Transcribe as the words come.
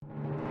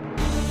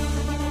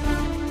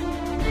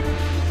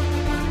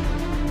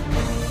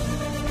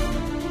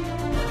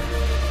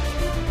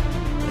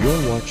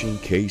You're watching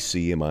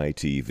KCMI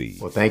TV.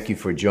 Well, thank you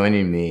for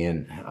joining me,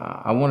 and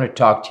I want to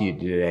talk to you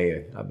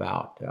today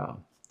about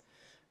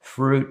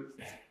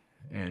fruit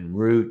and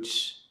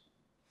roots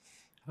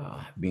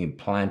being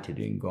planted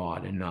in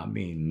God and not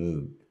being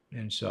moved.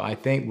 And so I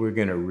think we're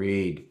going to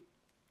read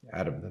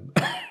out of the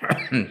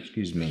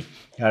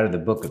out of the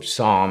book of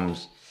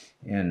Psalms,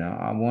 and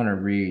I want to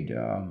read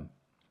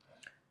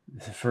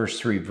the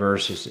first 3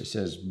 verses. It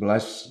says,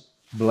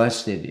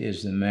 Blessed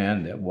is the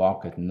man that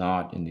walketh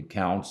not in the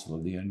counsel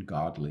of the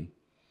ungodly,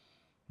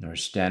 nor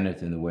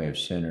standeth in the way of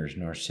sinners,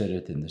 nor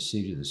sitteth in the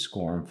seat of the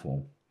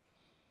scornful.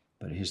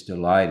 But his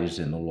delight is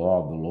in the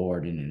law of the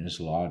Lord, and in his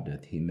law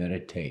doth he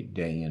meditate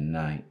day and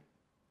night.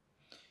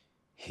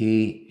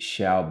 He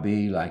shall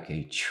be like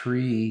a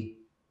tree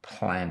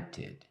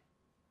planted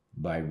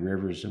by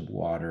rivers of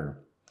water,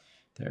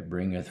 that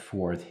bringeth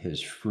forth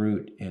his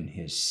fruit in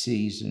his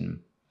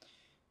season.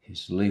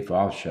 His leaf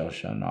also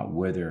shall not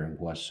wither, and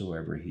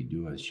whatsoever he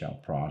doeth shall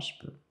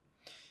prosper.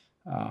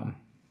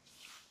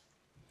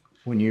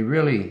 When you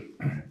really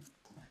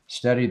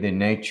study the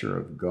nature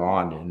of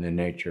God and the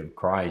nature of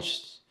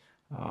Christ,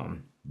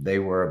 they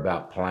were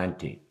about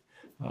planting,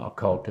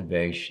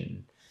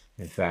 cultivation.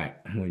 In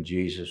fact, when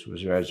Jesus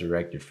was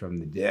resurrected from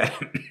the dead,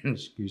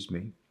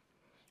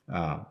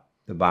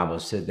 the Bible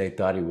said they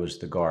thought he was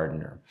the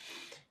gardener.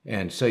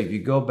 And so if you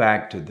go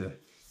back to the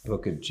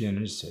book of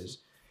Genesis,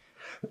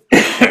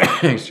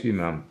 excuse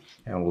me,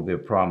 and will be a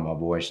problem with my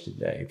voice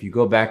today. If you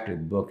go back to the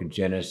book of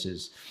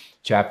Genesis,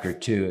 chapter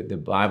 2, the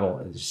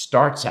Bible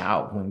starts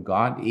out when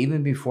God,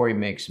 even before he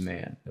makes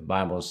man, the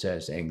Bible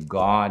says, and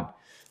God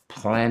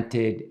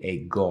planted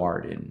a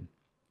garden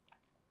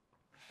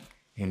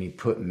and he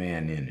put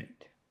man in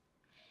it.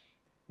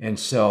 And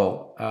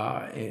so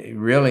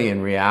really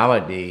in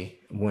reality,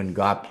 when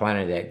God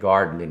planted that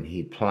garden, and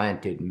he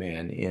planted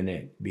man in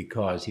it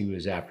because he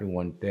was after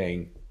one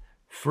thing,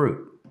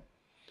 fruit.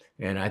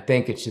 And I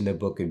think it's in the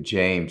book of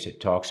James,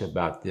 it talks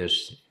about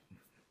this,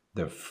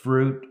 the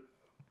fruit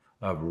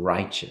of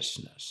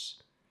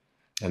righteousness.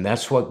 And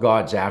that's what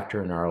God's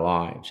after in our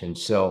lives. And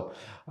so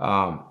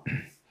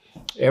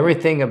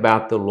everything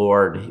about the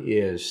Lord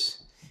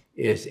is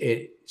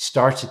it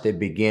starts at the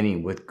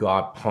beginning with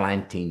God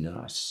planting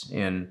us.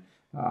 And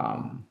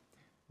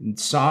in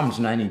Psalms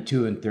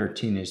 92 and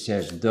 13, it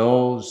says,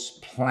 those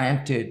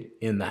planted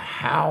in the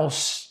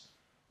house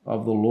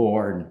of the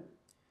Lord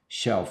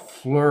shall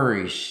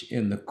flourish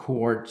in the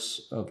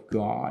courts of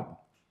God.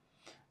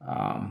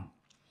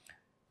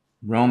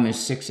 Romans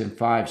 6 and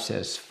 5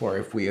 says, for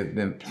if we have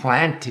been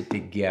planted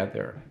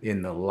together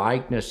in the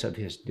likeness of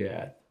his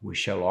death, we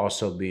shall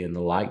also be in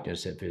the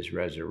likeness of his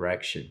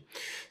resurrection.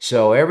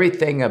 So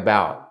everything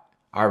about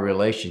our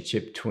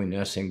relationship between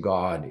us and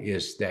God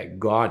is that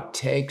God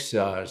takes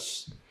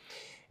us,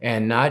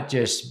 and not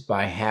just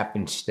by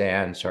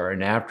happenstance or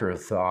an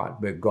afterthought,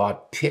 but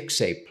God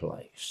picks a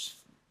place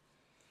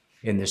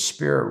in the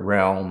spirit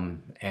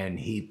realm, and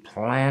he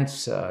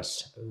plants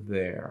us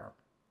there,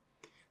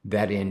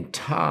 that in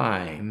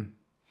time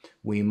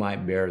we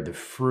might bear the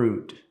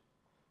fruit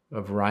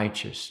of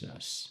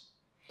righteousness.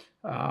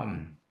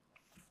 The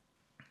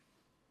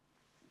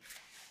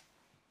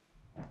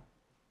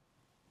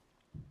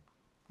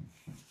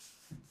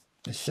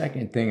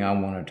second thing I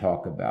want to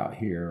talk about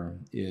here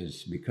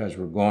is, because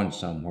we're going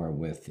somewhere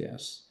with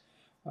this,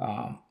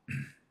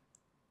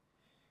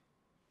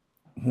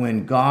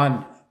 when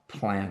God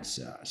plants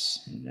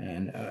us,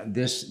 and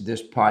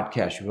this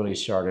podcast really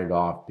started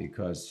off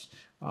because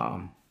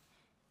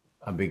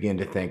I begin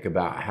to think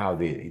about how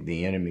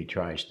the enemy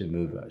tries to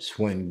move us.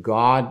 When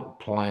God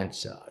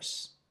plants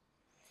us,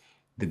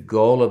 the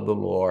goal of the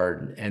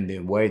Lord and the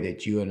way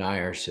that you and I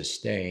are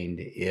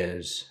sustained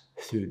is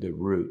through the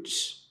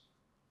roots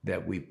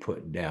that we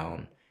put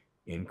down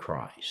in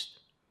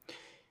Christ.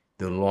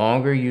 The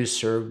longer you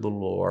serve the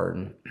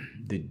Lord,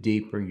 the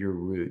deeper your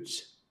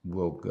roots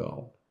will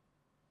go.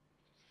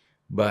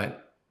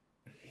 But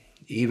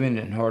even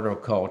in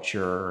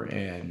horticulture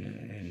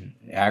and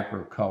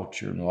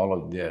agriculture and all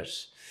of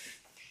this,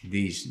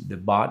 the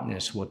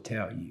botanists will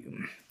tell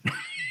you,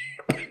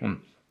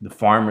 the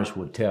farmers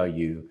will tell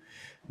you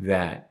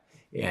that,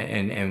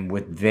 and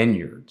with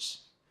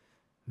vineyards,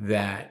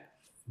 that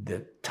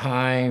the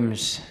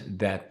times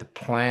that the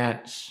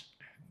plants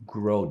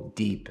grow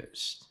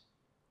deepest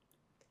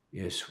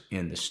is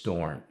in the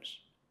storms.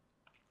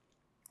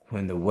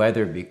 When the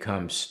weather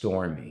becomes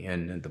stormy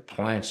and the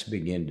plants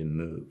begin to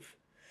move,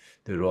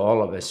 that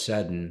all of a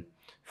sudden,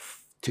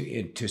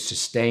 to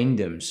sustain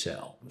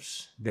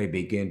themselves, they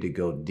begin to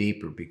go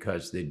deeper,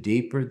 because the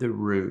deeper the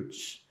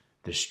roots,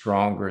 the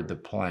stronger the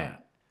plant.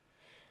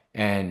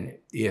 And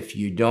if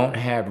you don't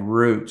have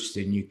roots,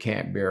 then you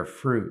can't bear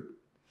fruit.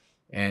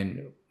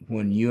 And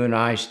when you and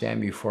I stand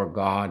before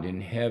God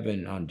in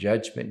heaven on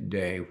Judgment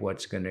Day,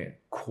 what's going to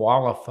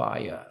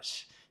qualify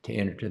us to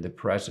enter to the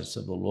presence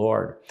of the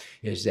Lord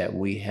is that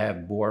we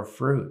have bore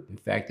fruit. In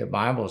fact, the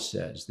Bible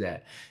says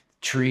that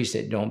trees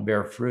that don't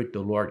bear fruit, the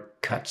Lord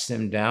cuts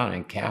them down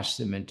and casts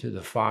them into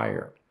the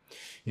fire.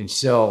 And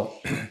so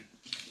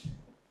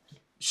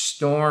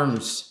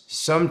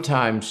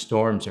sometimes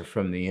storms are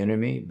from the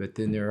enemy, but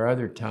then there are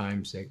other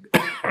times that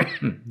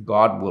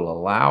God will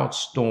allow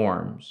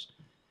storms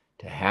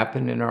to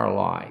happen in our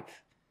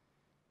life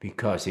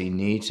because he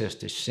needs us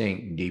to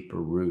sink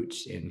deeper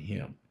roots in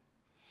him.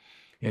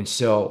 And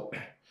so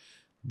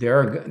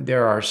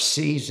there are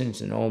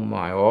seasons, and oh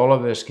my, all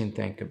of us can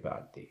think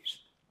about these.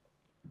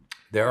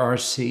 There are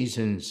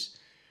seasons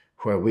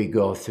where we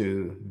go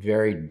through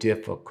very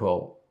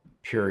difficult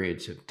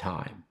periods of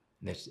time.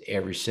 That's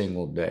every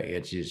single day.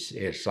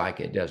 It's like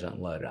it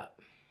doesn't let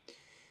up.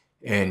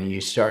 And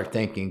you start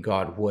thinking,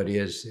 God, what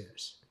is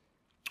this?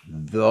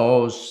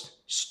 Those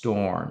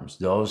storms,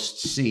 those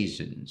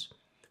seasons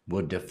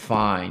will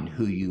define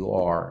who you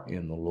are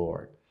in the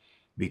Lord.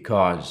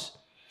 Because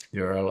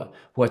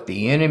what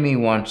the enemy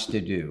wants to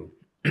do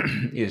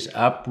is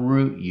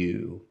uproot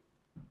you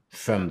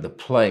from the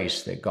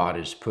place that God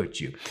has put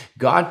you.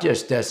 God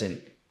just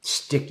doesn't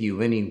stick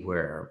you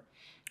anywhere,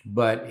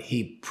 but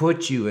he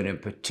puts you in a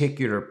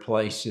particular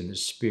place in the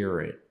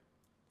spirit,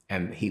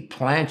 and he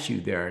plants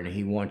you there, and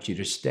he wants you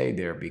to stay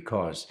there,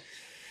 because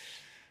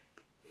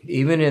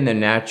even in the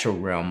natural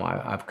realm,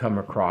 I've come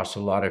across a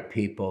lot of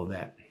people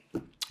that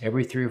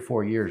every 3 or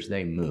 4 years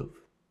they move.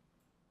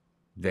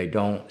 They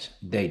don't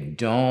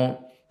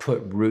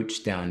put roots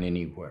down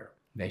anywhere.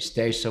 They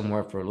stay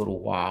somewhere for a little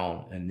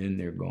while and then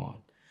they're gone.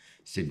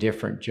 It's a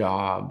different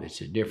job.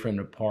 It's a different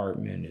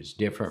apartment. It's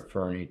different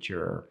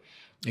furniture.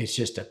 It's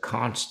just a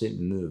constant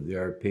move.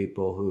 There are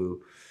people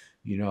who,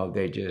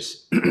 they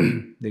just,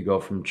 they go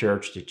from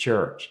church to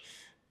church.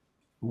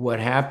 What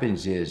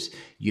happens is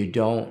you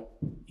don't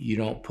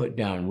put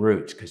down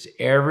roots, because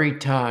every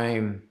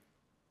time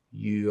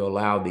you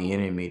allow the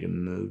enemy to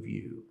move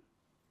you,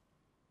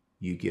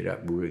 you get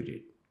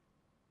uprooted.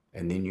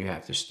 And then you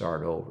have to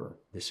start over.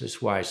 This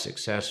is why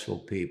successful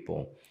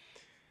people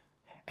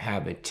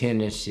have a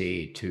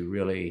tendency to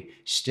really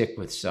stick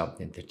with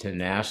something, the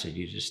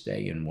tenacity to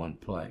stay in one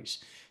place.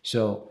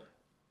 So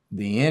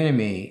the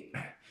enemy,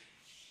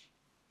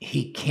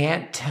 he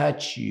can't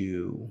touch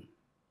you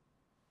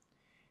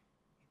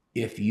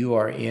if you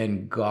are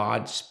in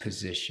God's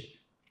position.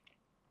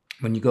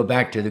 When you go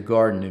back to the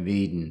Garden of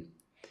Eden,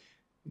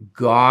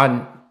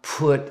 God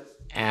put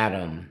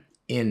Adam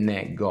in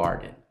that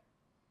garden.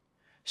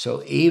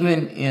 So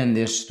even in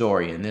this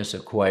story, in this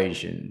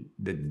equation,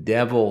 the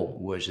devil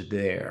was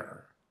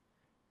there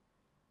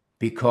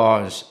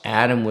because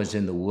Adam was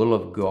in the will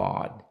of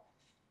God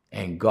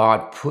and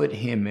God put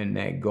him in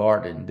that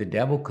garden. The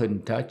devil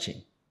couldn't touch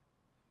him.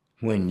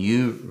 When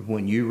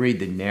you read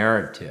the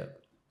narrative,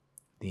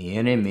 the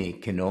enemy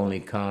can only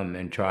come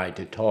and try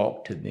to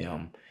talk to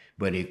them,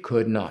 but he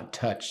could not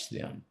touch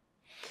them.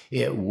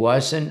 It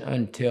wasn't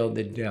until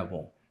the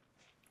devil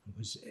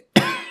was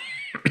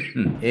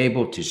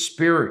able to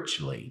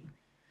spiritually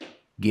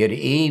get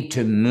Eve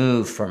to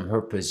move from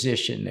her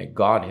position that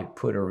God had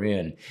put her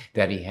in,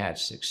 that he had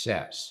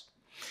success.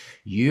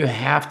 You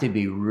have to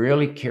be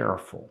really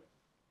careful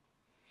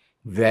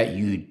that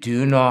you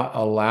do not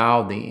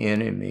allow the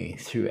enemy,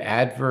 through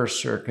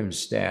adverse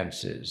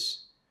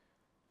circumstances,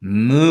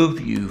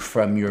 move you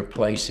from your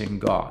place in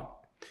God.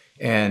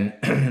 And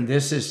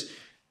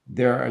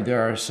there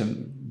are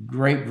some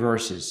great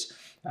verses.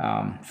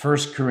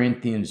 1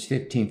 Corinthians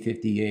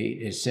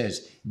 15:58, it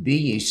says, "Be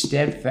ye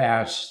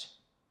steadfast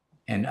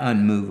and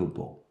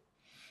unmovable."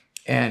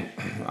 And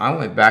I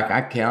went back,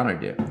 I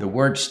counted it. The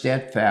word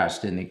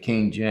steadfast in the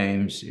King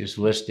James is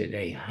listed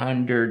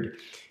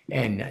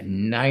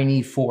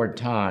 194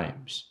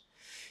 times.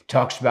 It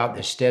talks about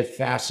the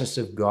steadfastness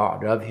of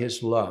God, of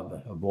his love,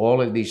 of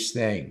all of these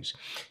things.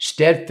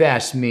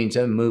 Steadfast means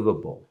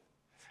unmovable.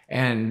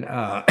 And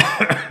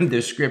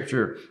the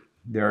scripture,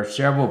 there are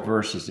several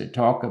verses that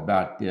talk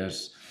about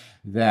this,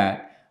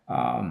 that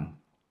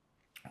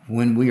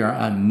when we are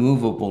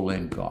unmovable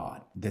in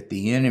God, that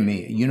the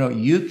enemy,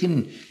 you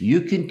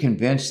can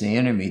convince the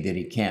enemy that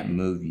he can't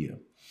move you.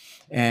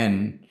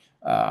 And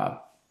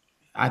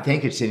I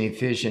think it's in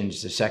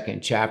Ephesians, the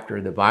 2nd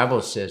chapter, the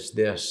Bible says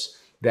this,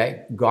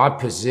 that God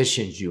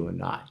positions you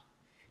and I,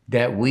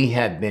 that we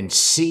have been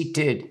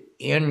seated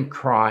in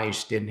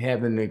Christ in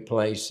heavenly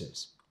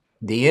places.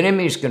 The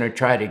enemy is going to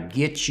try to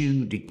get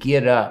you to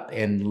get up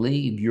and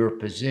leave your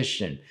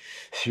position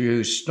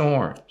through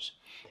storms.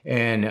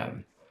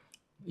 And,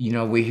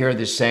 we hear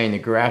the saying, the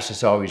grass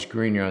is always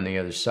greener on the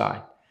other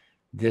side.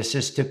 This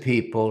is to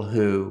people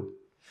who,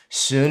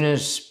 soon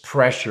as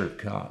pressure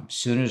comes,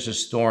 soon as a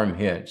storm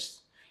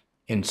hits,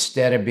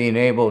 instead of being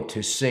able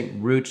to sink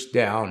roots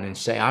down and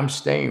say, I'm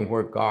staying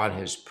where God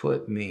has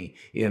put me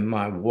in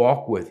my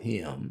walk with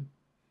him,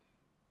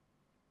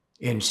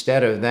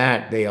 instead of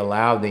that, they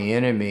allow the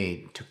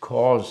enemy to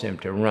cause them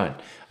to run.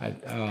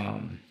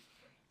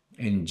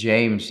 In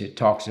James, it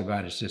talks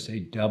about, it says, a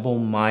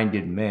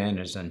double-minded man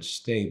is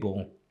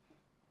unstable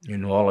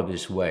in all of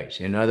his ways.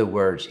 In other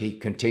words, he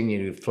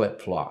continually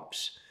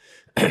flip-flops.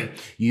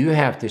 You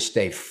have to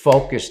stay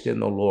focused in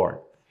the Lord.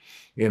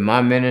 In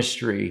my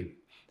ministry,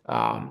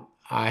 I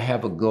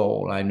have a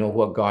goal. I know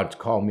what God's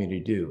called me to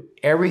do.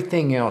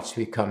 Everything else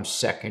becomes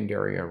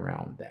secondary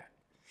around that.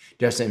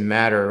 Doesn't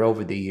matter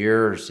over the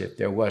years if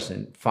there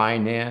wasn't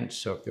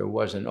finance or if there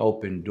wasn't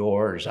open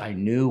doors. I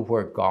knew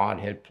where God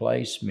had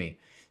placed me.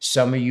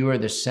 Some of you are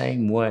the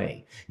same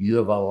way. You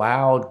have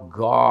allowed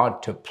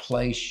God to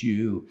place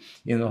you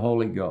in the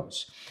Holy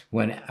Ghost.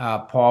 When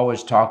Paul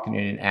was talking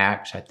in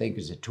Acts, I think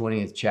it's the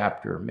 20th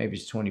chapter, maybe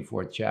it's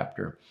 24th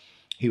chapter,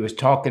 he was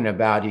talking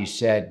about, he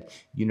said,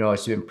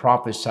 it's been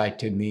prophesied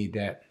to me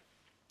that,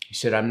 he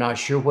said, I'm not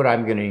sure what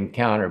I'm going to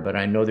encounter, but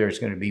I know there's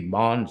going to be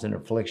bonds and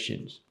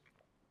afflictions.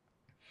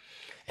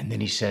 And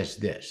then he says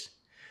this,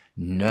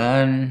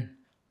 none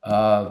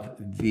of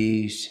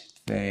these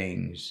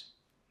things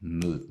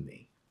move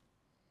me.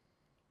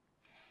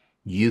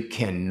 You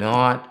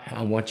cannot,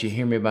 I want you to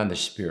hear me by the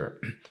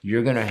Spirit.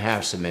 You're going to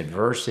have some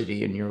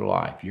adversity in your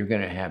life. You're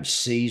going to have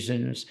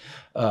seasons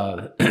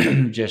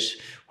just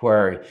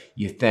where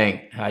you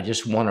think, I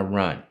just want to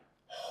run.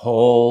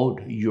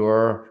 Hold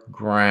your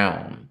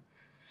ground.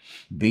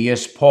 Be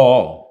as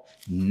Paul.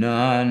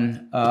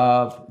 None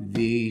of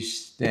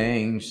these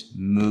things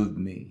move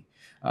me.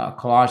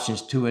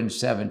 Colossians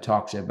 2:7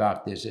 talks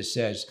about this. It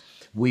says,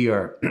 we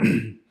are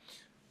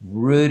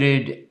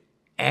rooted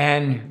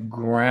and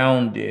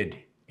grounded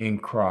in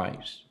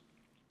Christ.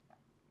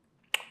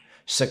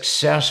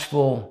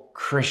 Successful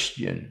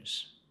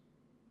Christians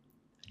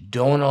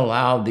don't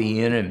allow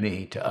the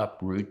enemy to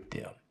uproot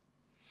them.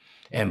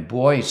 And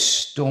boy,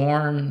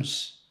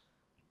 storms,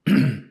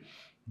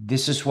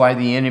 this is why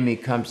the enemy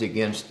comes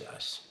against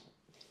us.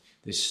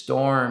 The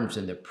storms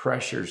and the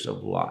pressures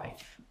of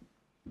life.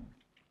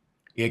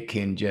 It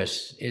can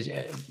just,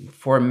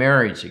 for a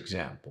marriage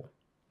example,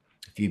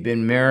 if you've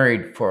been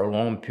married for a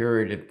long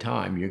period of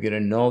time, you're going to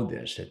know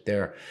this,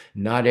 that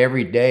not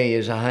every day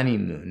is a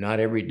honeymoon. Not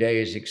every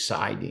day is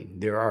exciting.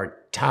 There are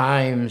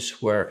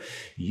times where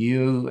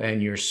you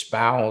and your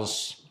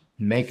spouse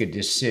make a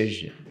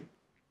decision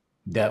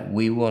that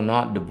we will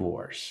not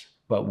divorce,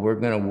 but we're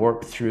going to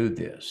work through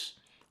this.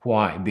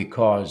 Why?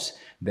 Because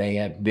they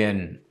have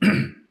been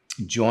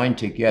joined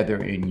together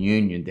in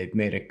union. They've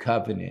made a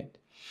covenant.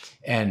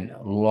 And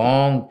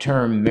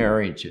long-term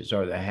marriages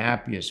are the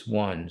happiest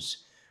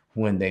ones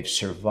when they've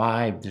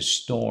survived the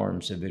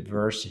storms of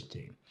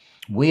adversity.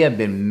 We have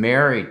been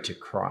married to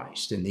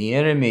Christ, and the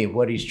enemy,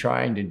 what he's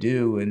trying to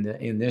do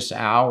in this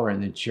hour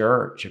in the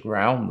church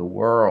around the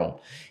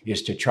world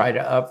is to try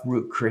to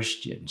uproot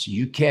Christians.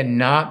 You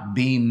cannot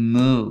be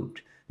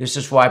moved. This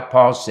is why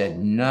Paul said,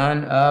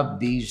 none of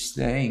these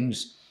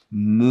things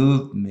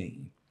move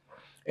me.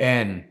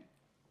 And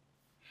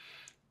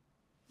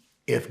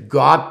if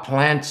God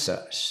plants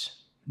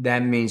us,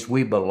 that means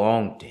we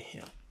belong to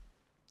him.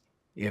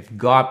 If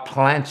God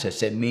plants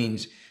us, it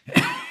means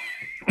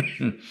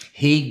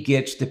he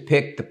gets to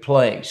pick the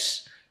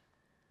place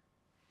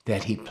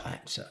that he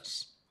plants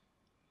us.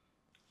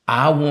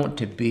 I want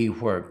to be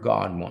where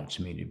God wants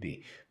me to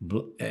be.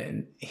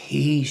 And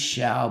he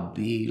shall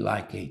be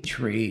like a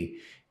tree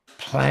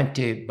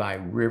planted by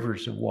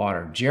rivers of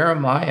water.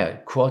 Jeremiah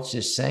quotes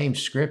the same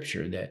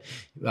scripture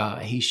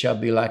that he shall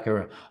be like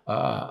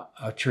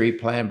a tree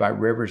planted by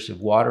rivers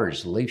of water.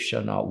 His leaf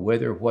shall not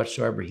wither.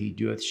 Whatsoever he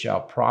doeth shall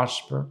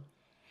prosper.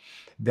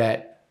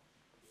 That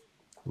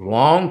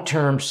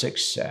long-term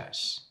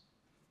success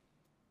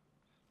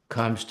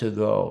comes to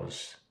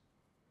those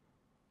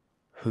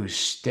who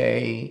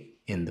stay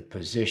in the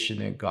position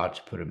that God's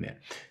put them in.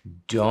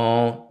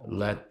 Don't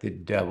let the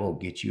devil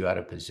get you out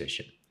of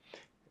position.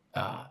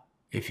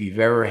 If you've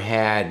ever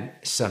had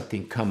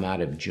something come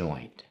out of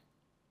joint,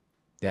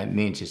 that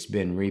means it's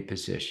been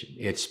repositioned.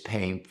 It's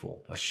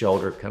painful. A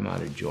shoulder come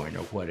out of joint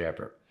or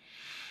whatever.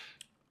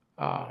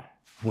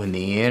 When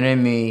the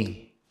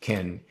enemy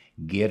can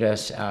get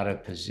us out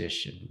of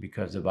position,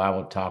 because the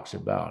Bible talks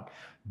about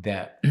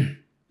that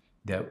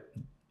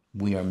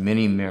we are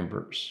many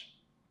members,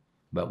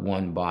 but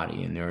one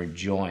body, and there are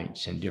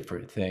joints and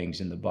different things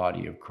in the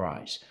body of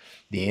Christ.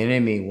 The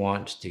enemy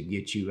wants to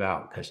get you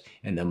out,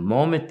 and the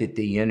moment that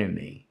the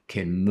enemy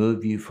can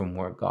move you from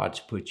where God's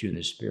put you in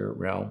the spirit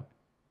realm,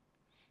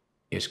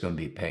 it's going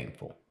to be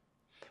painful.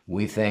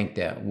 We think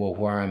that, well,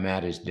 where I'm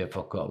at is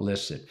difficult.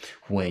 Listen,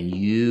 when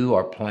you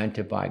are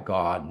planted by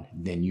God,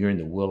 then you're in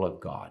the will of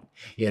God.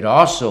 It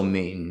also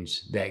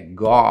means that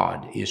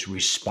God is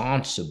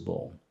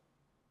responsible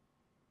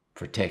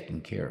for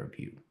taking care of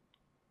you,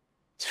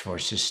 for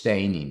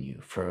sustaining you,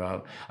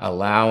 for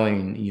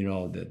allowing,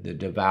 the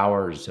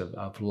devourers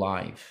of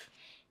life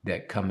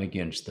that come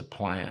against the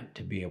plant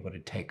to be able to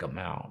take them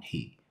out.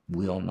 He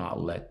will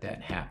not let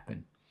that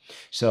happen.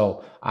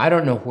 So I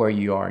don't know where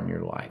you are in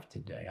your life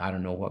today. I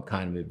don't know what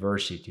kind of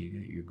adversity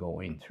that you're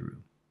going through.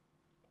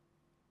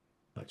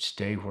 But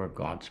stay where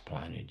God's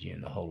planted you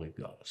in the Holy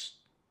Ghost.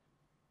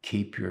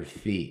 Keep your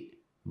feet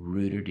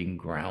rooted and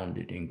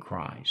grounded in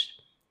Christ.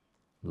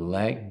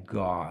 Let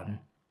God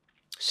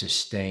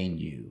sustain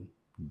you.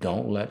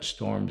 Don't let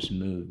storms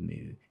move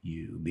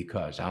you,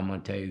 because I'm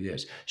going to tell you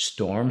this,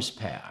 storms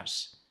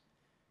pass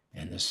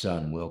and the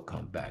sun will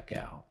come back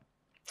out.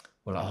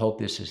 Well, I hope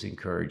this has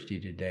encouraged you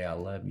today. I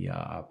love you.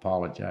 I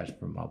apologize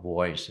for my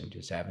voice and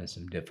just having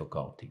some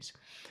difficulties,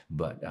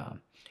 but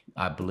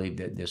I believe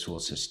that this will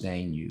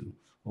sustain you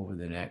over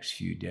the next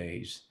few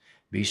days.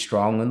 Be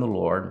strong in the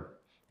Lord,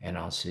 and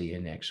I'll see you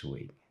next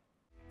week.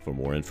 For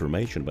more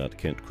information about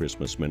Kent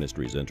Christmas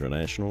Ministries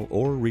International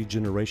or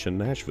Regeneration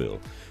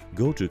Nashville,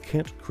 go to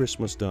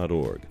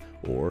kentchristmas.org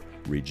or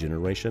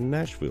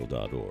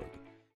regenerationnashville.org.